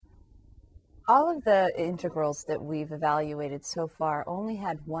All of the integrals that we've evaluated so far only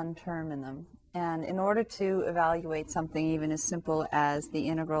had one term in them. And in order to evaluate something even as simple as the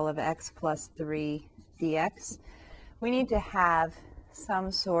integral of x plus 3 dx, we need to have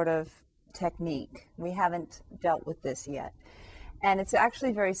some sort of technique. We haven't dealt with this yet. And it's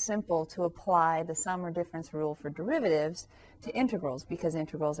actually very simple to apply the sum or difference rule for derivatives to integrals, because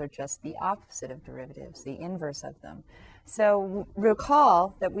integrals are just the opposite of derivatives, the inverse of them. So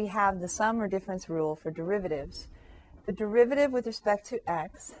recall that we have the sum or difference rule for derivatives. The derivative with respect to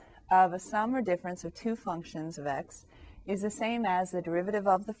x of a sum or difference of two functions of x is the same as the derivative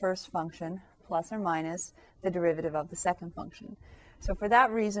of the first function plus or minus the derivative of the second function. So for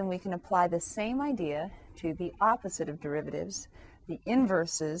that reason, we can apply the same idea to the opposite of derivatives, the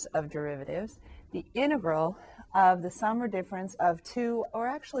inverses of derivatives, the integral of the sum or difference of two or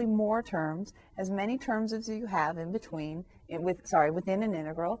actually more terms, as many terms as you have in between, within an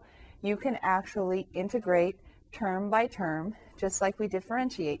integral. You can actually integrate term by term, just like we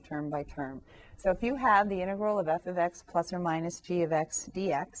differentiate term by term. So if you have the integral of f of x plus or minus g of x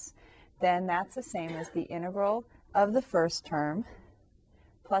dx, then that's the same as the integral of the first term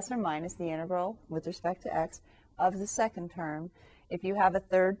plus or minus the integral with respect to x of the second term. If you have a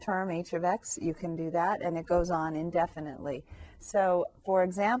third term, h of x, you can do that, and it goes on indefinitely. So, for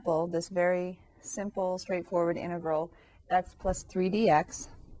example, this very simple, straightforward integral, x plus 3 dx,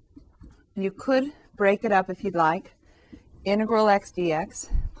 you could break it up if you'd like, integral x dx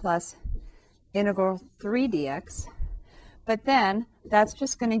plus integral 3 dx, but then that's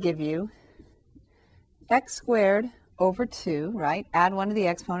just going to give you x squared over 2, right? Add 1 to the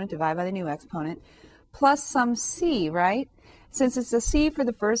exponent, divide by the new exponent, plus some c, right? Since it's a c for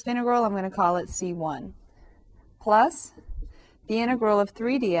the first integral, I'm going to call it c1, plus the integral of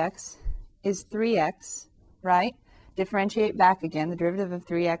 3 dx is 3x, right? Differentiate back again. The derivative of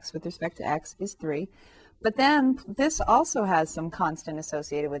 3x with respect to x is 3. But then this also has some constant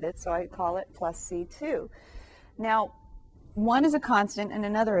associated with it, so I call it plus c2. Now, one is a constant and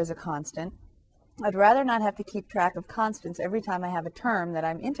another is a constant. I'd rather not have to keep track of constants every time I have a term that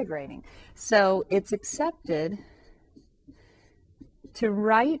I'm integrating. So it's accepted to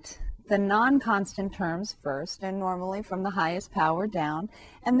write the non-constant terms first, and normally from the highest power down.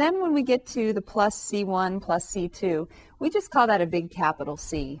 And then when we get to the plus c1 plus c2, we just call that a big capital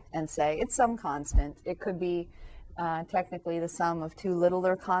C and say it's some constant. It could be technically the sum of two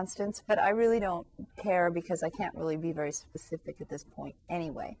littler constants, but I really don't care because I can't really be very specific at this point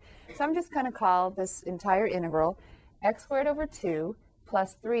anyway. So I'm just going to call this entire integral x squared over 2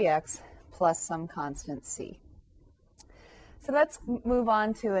 plus 3x plus some constant c. So let's move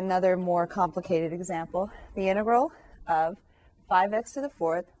on to another more complicated example. The integral of 5x to the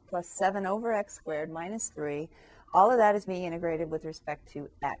fourth plus 7 over x squared minus 3. All of that is being integrated with respect to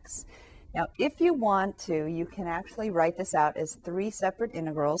x. Now, if you want to, you can actually write this out as 3 separate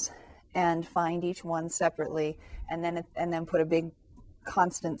integrals and find each one separately, and then put a big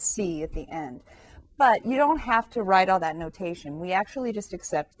constant c at the end. But you don't have to write all that notation. We actually just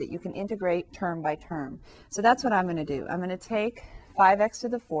accept that you can integrate term by term. So that's what I'm going to do. I'm going to take 5x to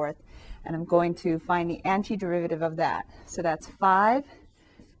the fourth, and I'm going to find the antiderivative of that. So that's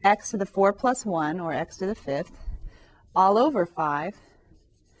 5x to the 4 plus 1, or x to the fifth, all over 5.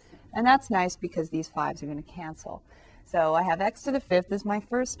 And that's nice because these 5's are going to cancel. So I have x to the fifth as my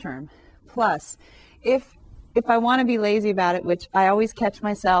first term, plus, if I want to be lazy about it, which I always catch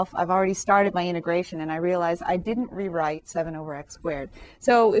myself, I've already started my integration and I realize I didn't rewrite 7 over x squared.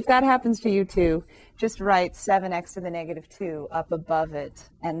 So if that happens to you too, just write 7x to the negative 2 up above it,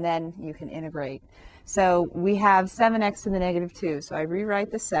 and then you can integrate. So we have 7x to the negative 2, so I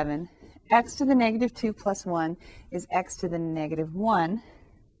rewrite the 7. X to the negative 2 plus 1 is x to the negative 1.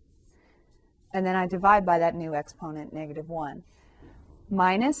 And then I divide by that new exponent, negative 1.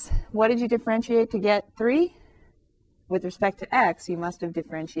 Minus, what did you differentiate to get 3? With respect to x, you must have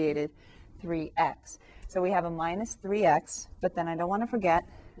differentiated 3x. So we have a minus 3x, but then I don't want to forget,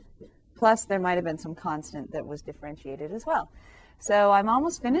 plus there might have been some constant that was differentiated as well. So I'm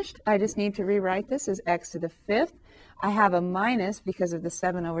almost finished. I just need to rewrite this as x to the fifth. I have a minus because of the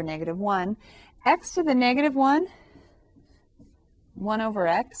 7 over negative 1. X to the negative 1, 1 over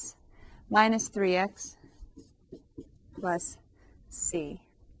x, minus 3x plus c.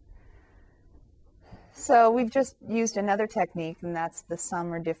 So we've just used another technique, and that's the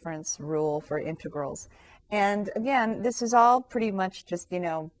sum or difference rule for integrals. And again, this is all pretty much just,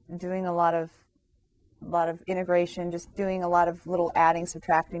 doing a lot of integration, just doing a lot of little adding,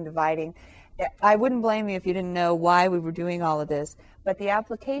 subtracting, dividing. I wouldn't blame you if you didn't know why we were doing all of this, but the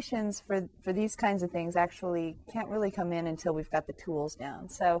applications for these kinds of things actually can't really come in until we've got the tools down.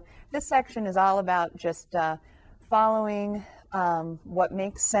 So this section is all about just following what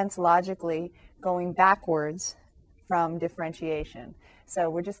makes sense logically, going backwards from differentiation. So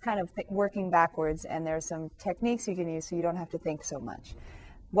we're just kind of working backwards, and there's some techniques you can use so you don't have to think so much.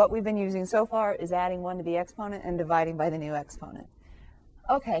 What we've been using so far is adding 1 to the exponent and dividing by the new exponent.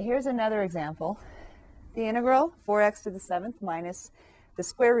 Okay, here's another example. The integral 4x to the 7th minus the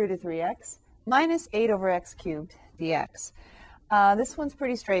square root of 3x minus 8 over x cubed dx. This one's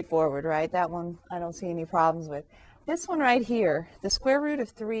pretty straightforward, right? That one I don't see any problems with. This one right here, the square root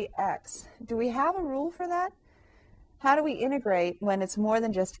of 3x, do we have a rule for that? How do we integrate when it's more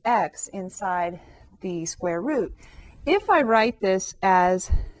than just x inside the square root? If I write this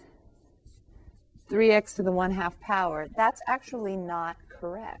as 3x to the 1/2 power, that's actually not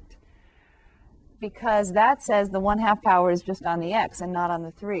correct, because that says the 1/2 power is just on the x and not on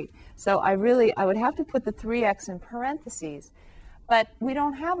the 3. So I would have to put the 3x in parentheses, but we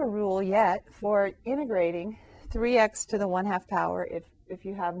don't have a rule yet for integrating 3x to the 1/2 power if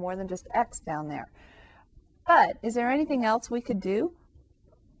you have more than just x down there. But is there anything else we could do?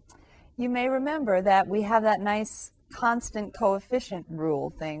 You may remember that we have that nice constant coefficient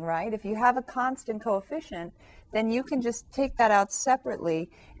rule thing, right? If you have a constant coefficient, then you can just take that out separately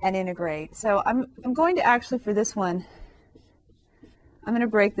and integrate. So I'm going to actually, for this one, I'm going to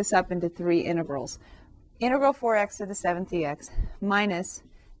break this up into 3 integrals. Integral 4x to the 7th dx minus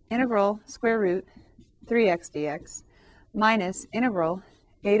integral square root 3x dx minus integral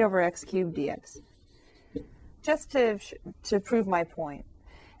 8 over x cubed dx. Just to prove my point.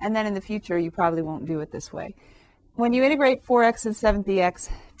 And then in the future, you probably won't do it this way. When you integrate 4x to the 7th dx,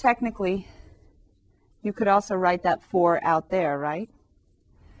 technically, you could also write that 4 out there, right?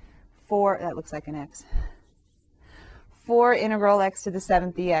 4, that looks like an x. 4 integral x to the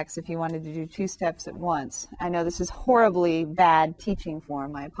 7th dx if you wanted to do 2 steps at once. I know this is horribly bad teaching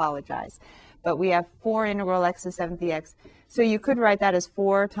form, I apologize. But we have 4 integral x to the 7th dx. So you could write that as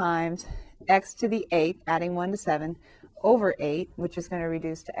 4 times x to the 8, adding 1 to 7, over 8, which is going to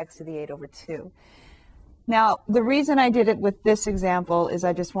reduce to x to the 8 over 2. Now, the reason I did it with this example is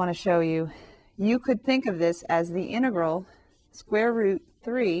I just want to show you, you could think of this as the integral square root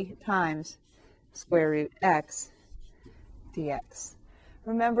 3 times square root x dx.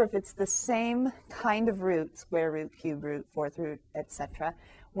 Remember, if it's the same kind of root, square root, cube root, fourth root, etc.,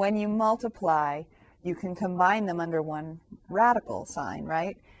 when you multiply, you can combine them under one radical sign,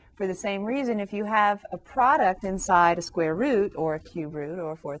 right? For the same reason, if you have a product inside a square root or a cube root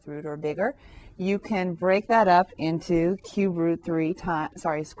or a fourth root or bigger, you can break that up into square root 3 times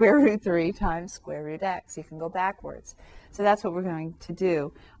square root x. You can go backwards. So that's what we're going to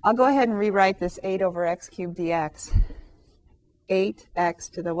do. I'll go ahead and rewrite this 8 over x cubed dx.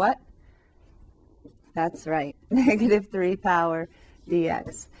 8x to the what? That's right, negative 3 power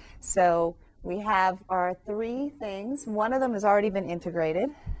dx. So we have our 3 things. One of them has already been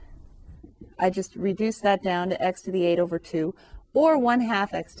integrated. I just reduced that down to x to the 8 over 2, or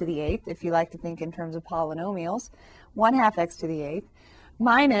 1/2 x to the 8th, if you like to think in terms of polynomials. 1/2 x to the 8th,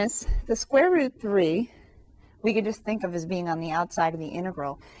 minus the square root 3, we could just think of as being on the outside of the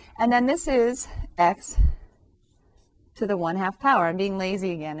integral. And then this is x to the 1/2 power. I'm being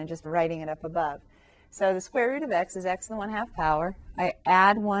lazy again and just writing it up above. So the square root of x is x to the 1/2 power. I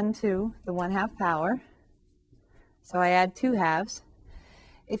add 1 to the 1/2 power. So I add 2 halves.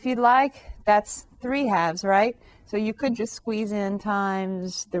 If you'd like, that's 3 halves, right? So you could just squeeze in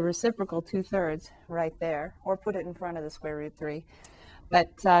times the reciprocal 2/3 right there, or put it in front of the square root 3.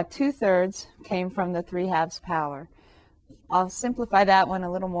 But 2/3 came from the 3 halves power. I'll simplify that one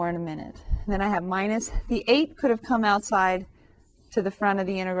a little more in a minute. Then I have minus, the 8 could have come outside to the front of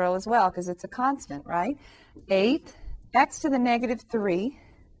the integral as well, because it's a constant, right? 8, x to the negative 3.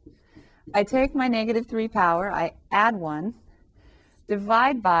 I take my negative 3 power, I add 1,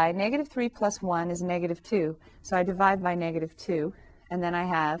 divide by, negative 3 plus 1 is negative 2. So I divide by negative 2, and then I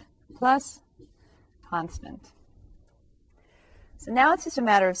have plus constant. So now it's just a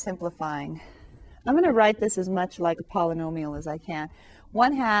matter of simplifying. I'm going to write this as much like a polynomial as I can.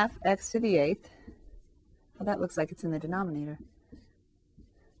 1/2 x to the 8th. Well, that looks like it's in the denominator.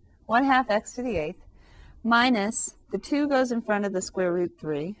 1/2 x to the 8th minus, the 2 goes in front of the square root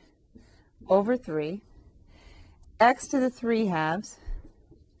 3, over 3, x to the 3 halves.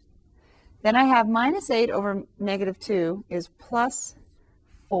 Then I have minus 8 over negative 2 is plus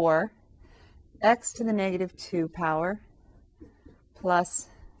 4, x to the negative 2 power, plus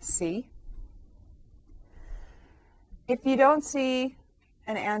c. If you don't see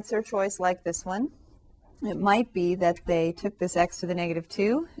an answer choice like this one, it might be that they took this x to the negative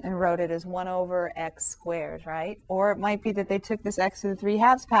 2 and wrote it as 1 over x squared, right? Or it might be that they took this x to the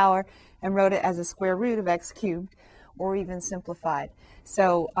 3/2 power and wrote it as a square root of x cubed, or even simplified.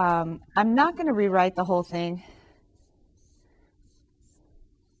 So I'm not going to rewrite the whole thing,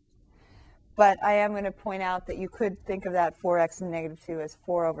 but I am going to point out that you could think of that 4x to the negative 2 as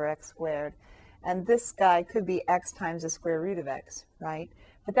 4 over x squared. And this guy could be x times the square root of x, right?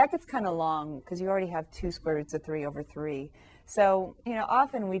 But that gets kind of long because you already have 2 square roots of 3 over 3. So,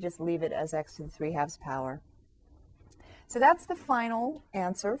 often we just leave it as x to the 3/2 power. So that's the final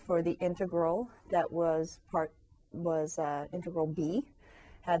answer for the integral that was integral b.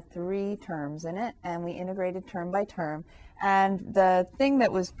 Had 3 terms in it, and we integrated term by term. And the thing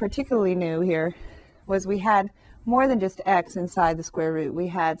that was particularly new here was we had more than just x inside the square root. We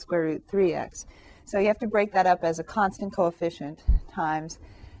had square root 3x. So you have to break that up as a constant coefficient times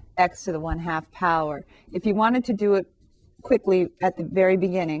x to the 1/2 power. If you wanted to do it quickly at the very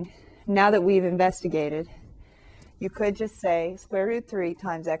beginning, now that we've investigated, you could just say square root 3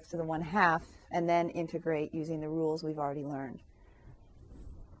 times x to the 1/2 and then integrate using the rules we've already learned.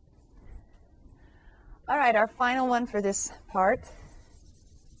 All right, our final one for this part.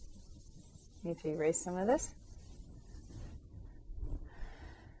 Need to erase some of this.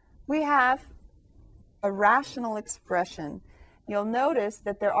 We have a rational expression. You'll notice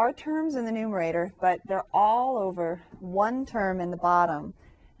that there are terms in the numerator, but they're all over one term in the bottom,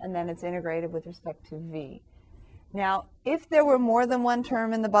 and then it's integrated with respect to v. Now, if there were more than one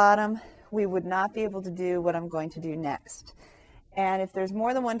term in the bottom, we would not be able to do what I'm going to do next. And if there's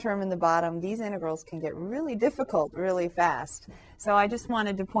more than one term in the bottom, these integrals can get really difficult really fast. So I just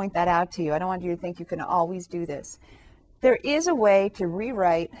wanted to point that out to you. I don't want you to think you can always do this. There is a way to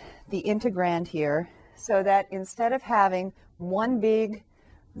rewrite the integrand here so that instead of having one big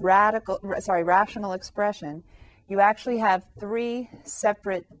rational expression, you actually have 3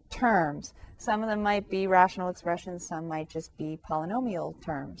 separate terms. Some of them might be rational expressions, some might just be polynomial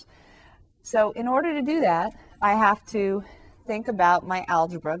terms. So in order to do that, I have to think about my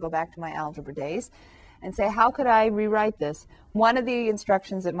algebra, go back to my algebra days, and say, how could I rewrite this? One of the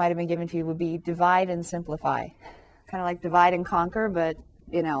instructions that might have been given to you would be divide and simplify. Kind of like divide and conquer, but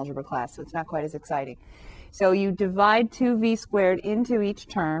in algebra class, so it's not quite as exciting. So you divide 2v squared into each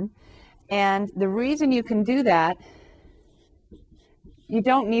term, and the reason you can do that, you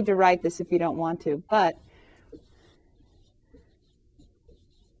don't need to write this if you don't want to, but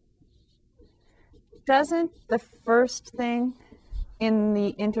doesn't the first thing in the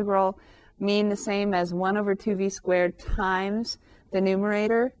integral mean the same as 1 over 2v squared times the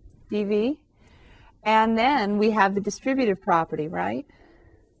numerator, dv? And then we have the distributive property, right?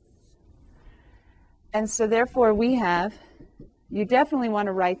 And so therefore we have, you definitely want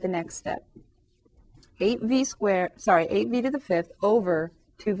to write the next step. 8v to the 5th over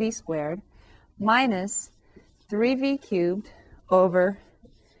 2v squared minus 3v cubed over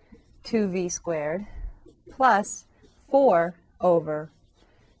 2v squared plus 4 over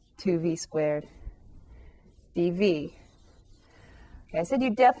 2v squared dv. Okay, I said you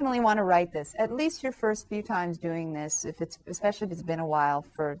definitely want to write this, at least your first few times doing this, especially if it's been a while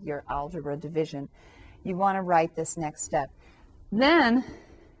for your algebra division. You want to write this next step. Then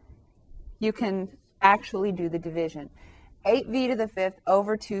you can actually do the division. 8v to the 5th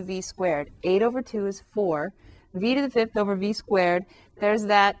over 2v squared. 8 over 2 is 4. V to the 5th over v squared. There's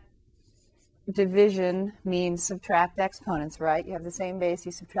that division means subtract exponents, right? You have the same base,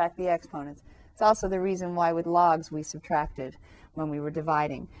 you subtract the exponents. It's also the reason why with logs we subtracted when we were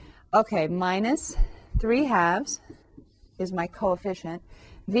dividing. Okay, minus 3/2 is my coefficient.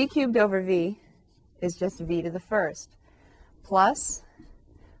 V cubed over v is just v to the 1st. Plus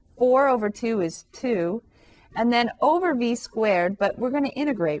 4 over 2 is 2. And then over v squared, but we're going to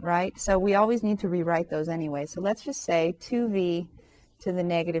integrate, right? So we always need to rewrite those anyway. So let's just say 2v to the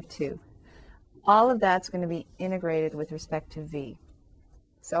negative 2. All of that's going to be integrated with respect to v.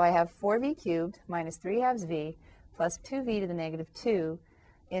 So I have 4v cubed minus 3/2 v plus 2v to the negative 2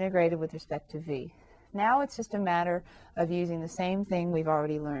 integrated with respect to v. Now it's just a matter of using the same thing we've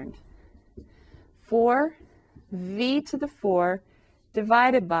already learned. 4v to the 4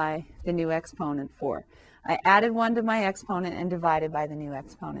 divided by the new exponent 4. I added 1 to my exponent and divided by the new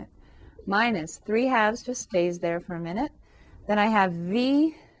exponent. Minus 3/2 just stays there for a minute. Then I have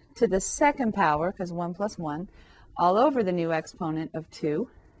v to the 2nd power, because 1 plus 1, all over the new exponent of 2.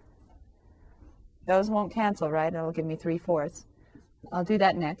 Those won't cancel, right? That'll give me 3/4. I'll do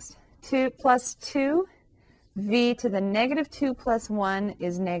that next. 2 plus 2, v to the negative 2 plus 1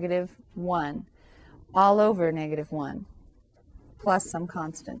 is negative 1, all over negative 1. plus some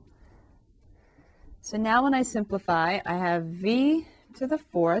constant. So now when I simplify, I have v to the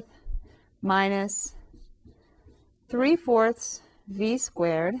fourth minus 3/4 v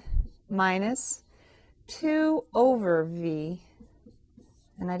squared minus 2 over v,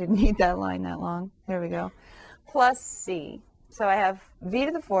 and I didn't need that line that long, there we go, plus c. So I have v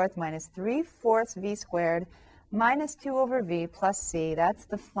to the fourth minus 3/4 v squared minus 2 over v plus c. That's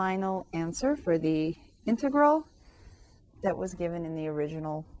the final answer for the integral that was given in the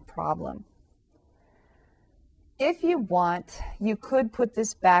original problem. If you want, you could put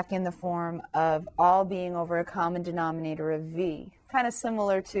this back in the form of all being over a common denominator of v, kind of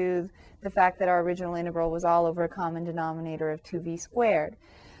similar to the fact that our original integral was all over a common denominator of 2v squared.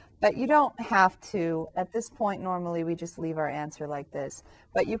 But you don't have to. At this point, normally we just leave our answer like this.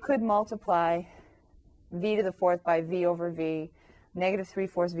 But you could multiply v to the fourth by v over v, negative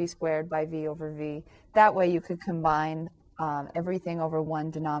 3/4 v squared by v over v. That way you could combine everything over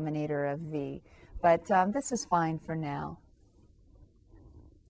one denominator of v. But this is fine for now.